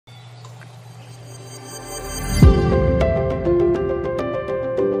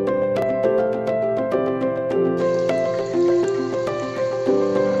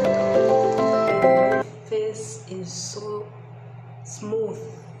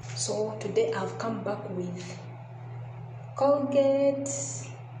So today I've come back with Colgate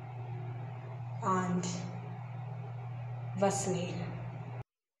and Vaseline.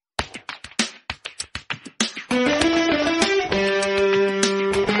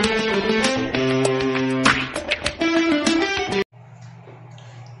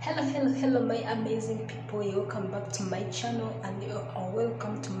 Hello my amazing people, you welcome back to my channel and you are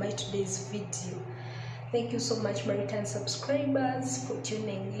welcome to my today's video. Thank you so much my return subscribers for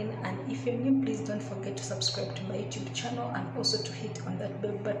tuning in, and if you're new, please don't forget to subscribe to my YouTube channel and also to hit on that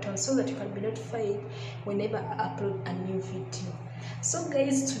bell button so that you can be notified whenever I upload a new video. So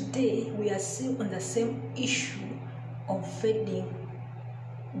guys, today we are still on the same issue of fading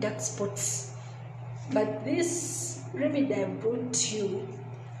dark spots, but this remedy I brought to you,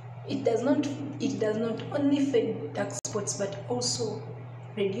 it does not only fade dark spots but also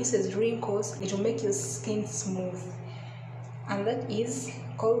reduces wrinkles. It will make your skin smooth, and that is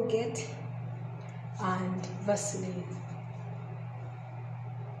Colgate and Vaseline.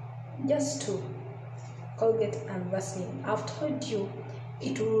 Just two, Colgate and Vaseline. I've told you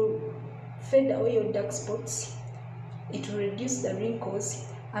it will fade away your dark spots, it will reduce the wrinkles,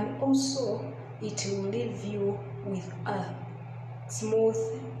 and also it will leave you with a smooth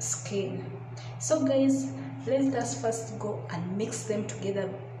skin. So guys, let us first go and mix them together,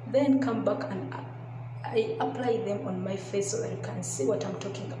 then come back and I apply them on my face so that you can see what I'm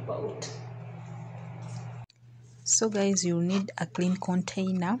talking about. So guys, you need a clean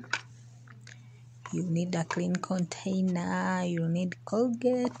container, you need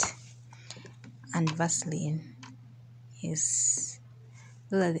Colgate and Vaseline. Yes,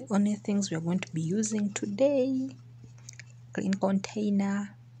 those are the only things we are going to be using today. Clean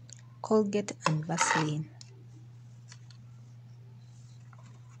container, Colgate and Vaseline.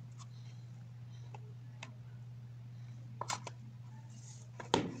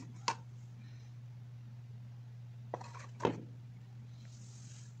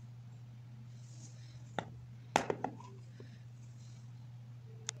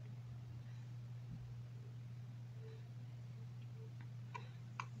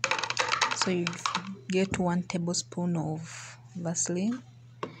 So you get 1 tablespoon of Vaseline.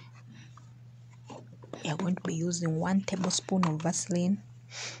 You're going to be using 1 tablespoon of Vaseline.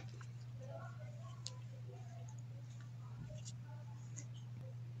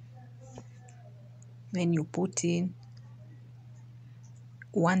 Then you put in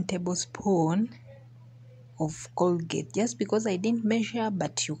 1 tablespoon of Colgate. Just because I didn't measure,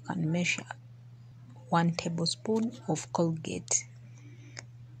 but you can measure. 1 tablespoon of Colgate.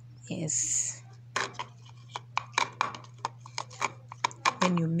 Yes.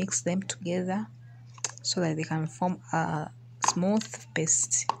 Then you mix them together so that they can form a smooth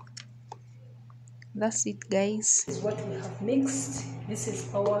paste. That's it guys. This is what we have mixed. This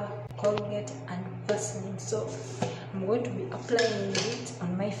is our Colgate and Vaseline. So I'm going to be applying it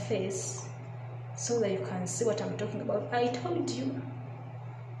on my face so that you can see what I'm talking about. I told you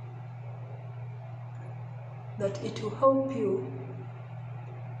that it will help you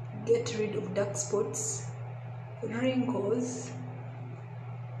get rid of dark spots, wrinkles,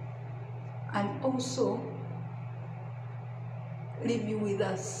 and also leave you with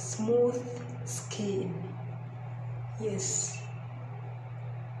a smooth skin. Yes.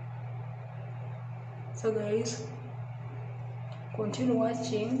 So guys, continue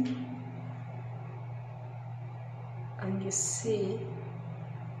watching and you see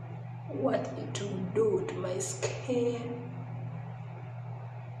what it will do to my skin.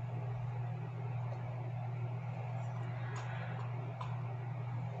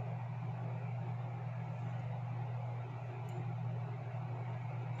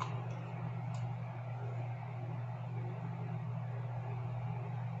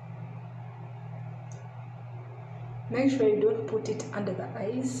 Make sure you don't put it under the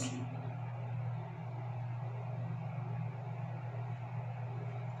eyes.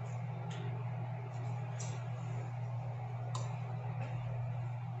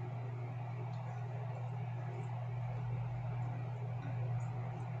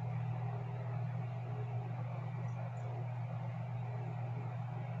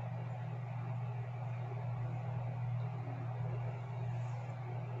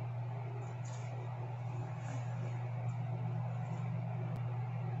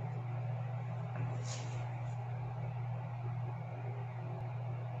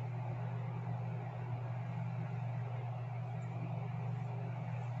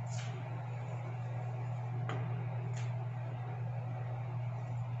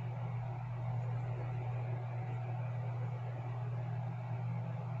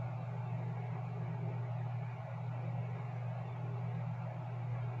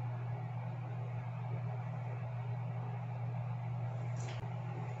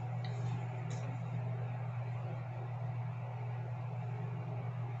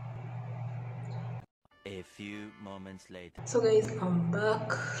 A few moments later. So guys, I'm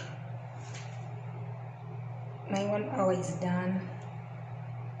back. My 1 hour is done.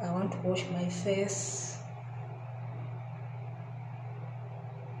 I want to wash my face,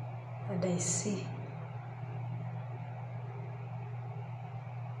 and I see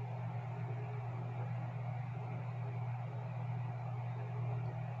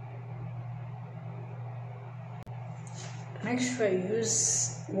make sure you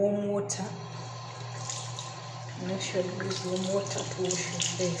use warm water. Make sure you use warm water to wash your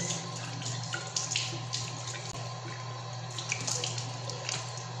face.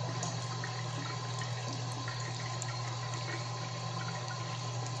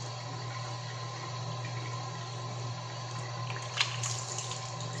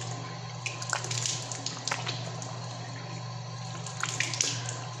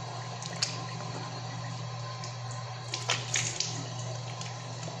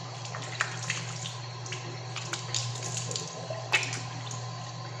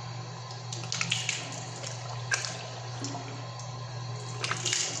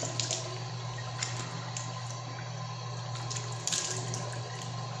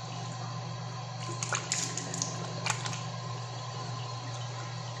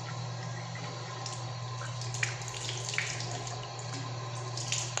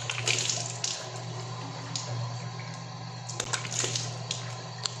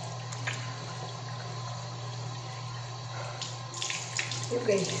 You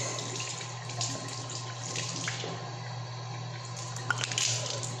guys,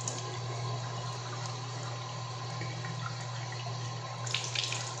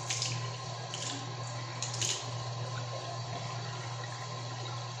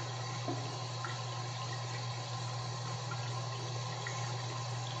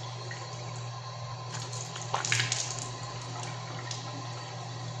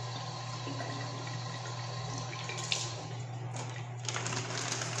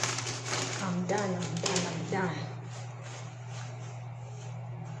 I'm done.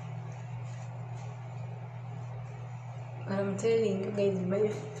 But I'm telling you guys, my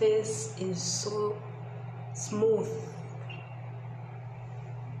face is so smooth.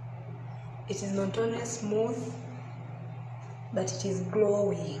 It is not only smooth, but it is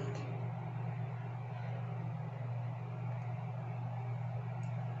glowing.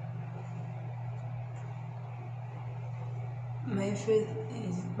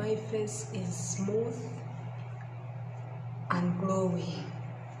 My face is smooth and glowing.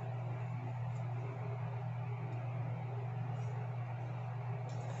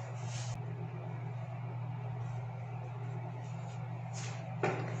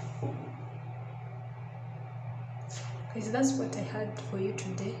 Guys, that's what I had for you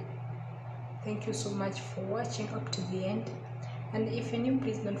today. Thank you so much for watching up to the end. And if you're new,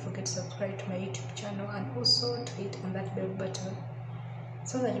 please don't forget to subscribe to my YouTube channel and also to hit on that bell button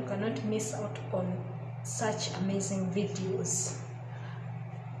so that you cannot miss out on such amazing videos.